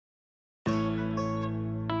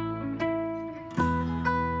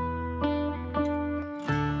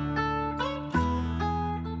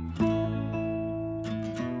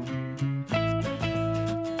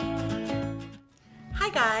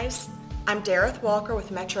guys, I'm Dareth Walker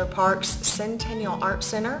with Metro Parks Centennial Art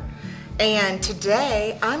Center, and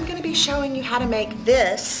today I'm going to be showing you how to make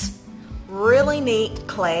this really neat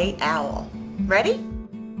clay owl. Ready?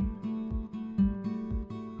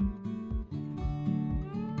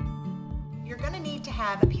 You're going to need to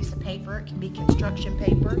have a piece of paper. It can be construction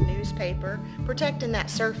paper, newspaper, protecting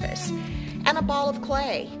that surface, and a ball of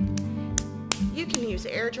clay. You can use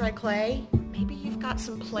air dry clay. Maybe you've got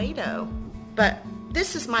some Play-Doh, but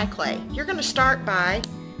this is my clay. You're going to start by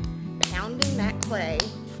pounding that clay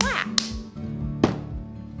flat.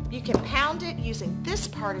 You can pound it using this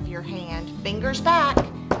part of your hand, fingers back,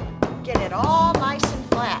 get it all nice and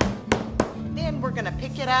flat. Then we're going to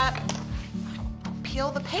pick it up, peel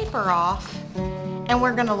the paper off, and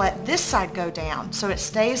we're going to let this side go down so it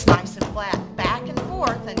stays nice and flat, back and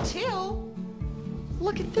forth until,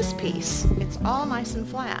 look at this piece. It's all nice and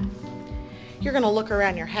flat. You're going to look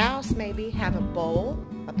around your house, maybe have a bowl,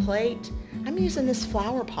 a plate. I'm using this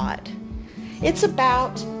flower pot. It's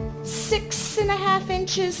about 6.5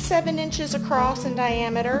 inches, 7 inches across in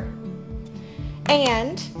diameter.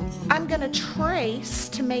 And I'm going to trace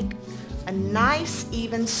to make a nice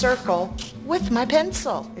even circle with my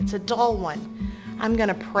pencil. It's a dull one. I'm going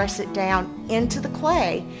to press it down into the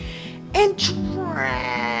clay and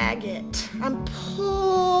drag it. I'm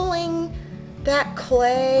pulling that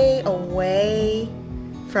clay away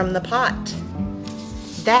from the pot.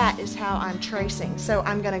 That is how I'm tracing. So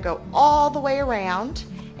I'm going to go all the way around,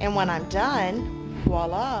 and when I'm done,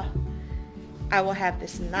 voila, I will have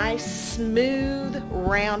this nice smooth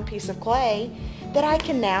round piece of clay that I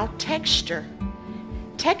can now texture.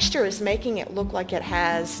 Texture is making it look like it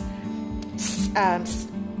has,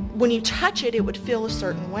 when you touch it, it would feel a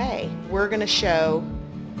certain way. We're going to show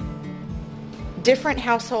different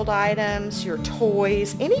household items, your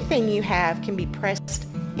toys, anything you have can be pressed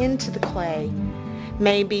into the clay.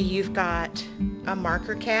 Maybe you've got a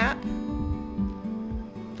marker cap.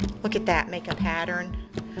 Look at that, make a pattern.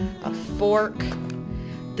 A fork.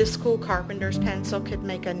 This cool carpenter's pencil could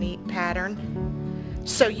make a neat pattern.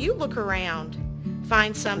 So you look around,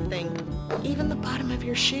 find something, even the bottom of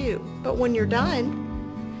your shoe. But when you're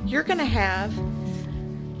done, you're going to have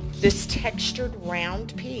this textured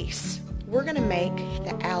round piece. We're going to make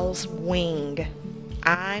the owl's wing.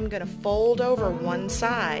 I'm going to fold over one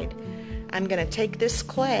side. I'm going to take this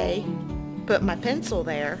clay, put my pencil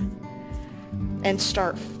there, and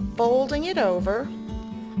start folding it over,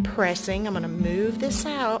 pressing. I'm going to move this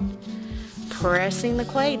out, pressing the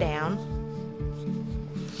clay down.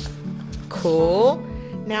 Cool.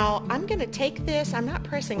 Now I'm going to take this, I'm not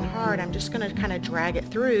pressing hard, I'm just going to kind of drag it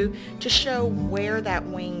through to show where that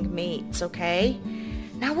wing meets, okay?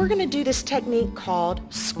 Now we're going to do this technique called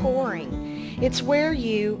scoring. It's where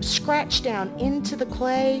you scratch down into the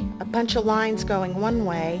clay, a bunch of lines going one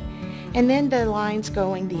way, and then the lines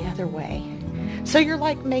going the other way. So you're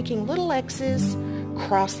like making little X's,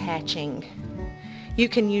 cross-hatching. You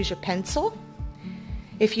can use your pencil.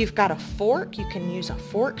 If you've got a fork, you can use a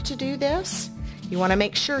fork to do this. You want to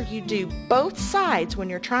make sure you do both sides when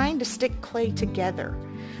you're trying to stick clay together.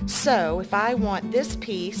 So if I want this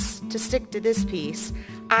piece to stick to this piece,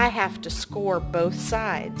 I have to score both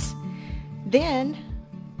sides. Then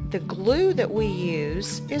the glue that we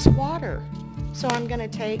use is water. So I'm going to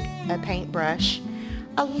take a paintbrush,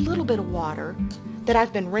 a little bit of water that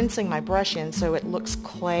I've been rinsing my brush in so it looks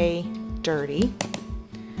clay dirty,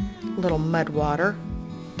 a little mud water.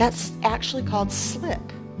 That's actually called slip.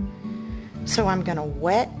 So I'm going to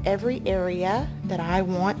wet every area that I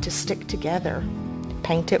want to stick together.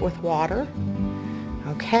 Paint it with water.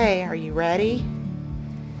 Okay, are you ready?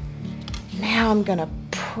 Now I'm going to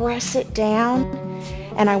press it down,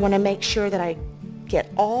 and I want to make sure that I get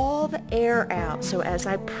all the air out. So as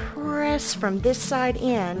I press from this side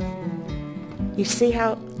in, you see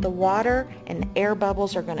how the water and the air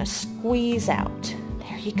bubbles are going to squeeze out.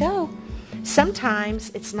 There you go. Sometimes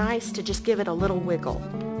it's nice to just give it a little wiggle.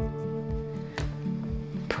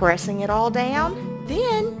 Pressing it all down,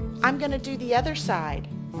 then I'm going to do the other side,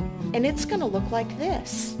 and it's going to look like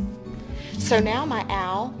this. So now my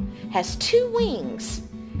owl has two wings,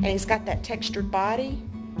 and he's got that textured body.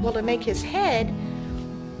 Well, to make his head,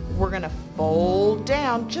 we're going to fold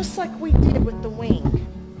down just like we did with the wing.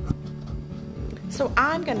 So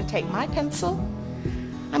I'm going to take my pencil,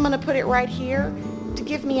 I'm going to put it right here to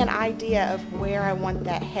give me an idea of where I want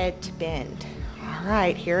that head to bend. All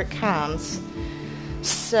right, here it comes.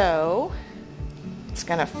 So it's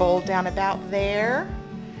going to fold down about there.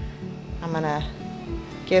 I'm going to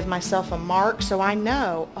give myself a mark so I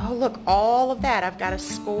know, oh look, all of that, I've got to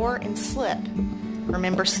score and slip.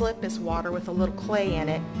 Remember, slip is water with a little clay in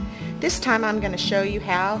it. This time I'm going to show you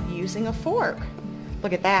how using a fork.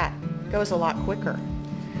 Look at that. It goes a lot quicker.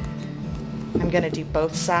 I'm going to do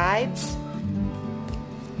both sides.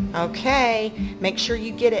 Okay, make sure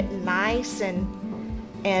you get it nice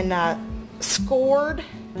and scored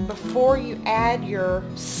before you add your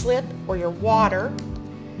slip or your water.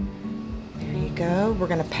 There you go. We're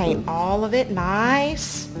going to paint all of it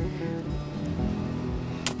nice.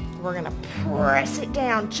 We're going to press it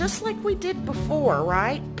down just like we did before,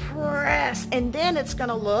 right? Press, and then it's going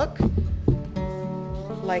to look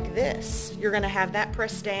like this. You're going to have that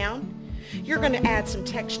pressed down. You're going to add some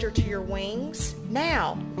texture to your wings.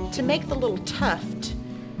 Now, to make the little tuft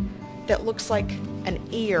that looks like an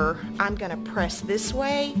ear, I'm going to press this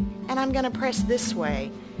way and I'm going to press this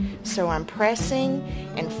way. So I'm pressing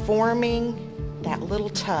and forming that little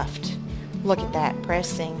tuft. Look at that,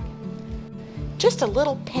 pressing. Just a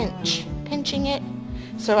little pinch, pinching it.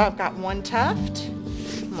 So I've got one tuft.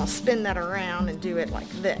 I'm going to spin that around and do it like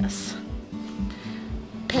this.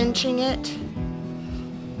 Pinching it.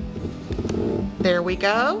 There we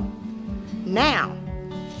go. Now,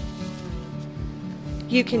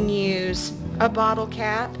 you can use a bottle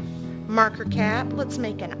cap, marker cap. Let's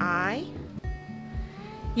make an eye.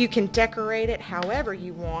 You can decorate it however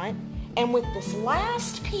you want. And with this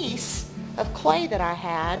last piece of clay that I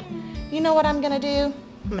had, you know what I'm going to do?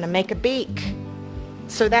 I'm going to make a beak.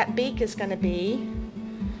 So that beak is going to be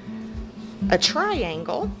a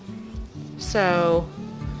triangle. So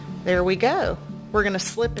there we go. We're going to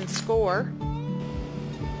slip and score.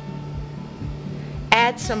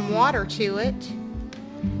 Add some water to it,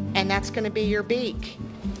 and that's going to be your beak.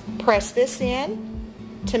 Press this in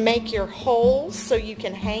to make your holes so you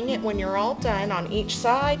can hang it when you're all done on each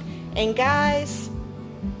side. And guys,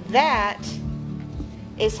 that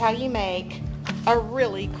is how you make a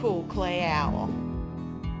really cool clay owl.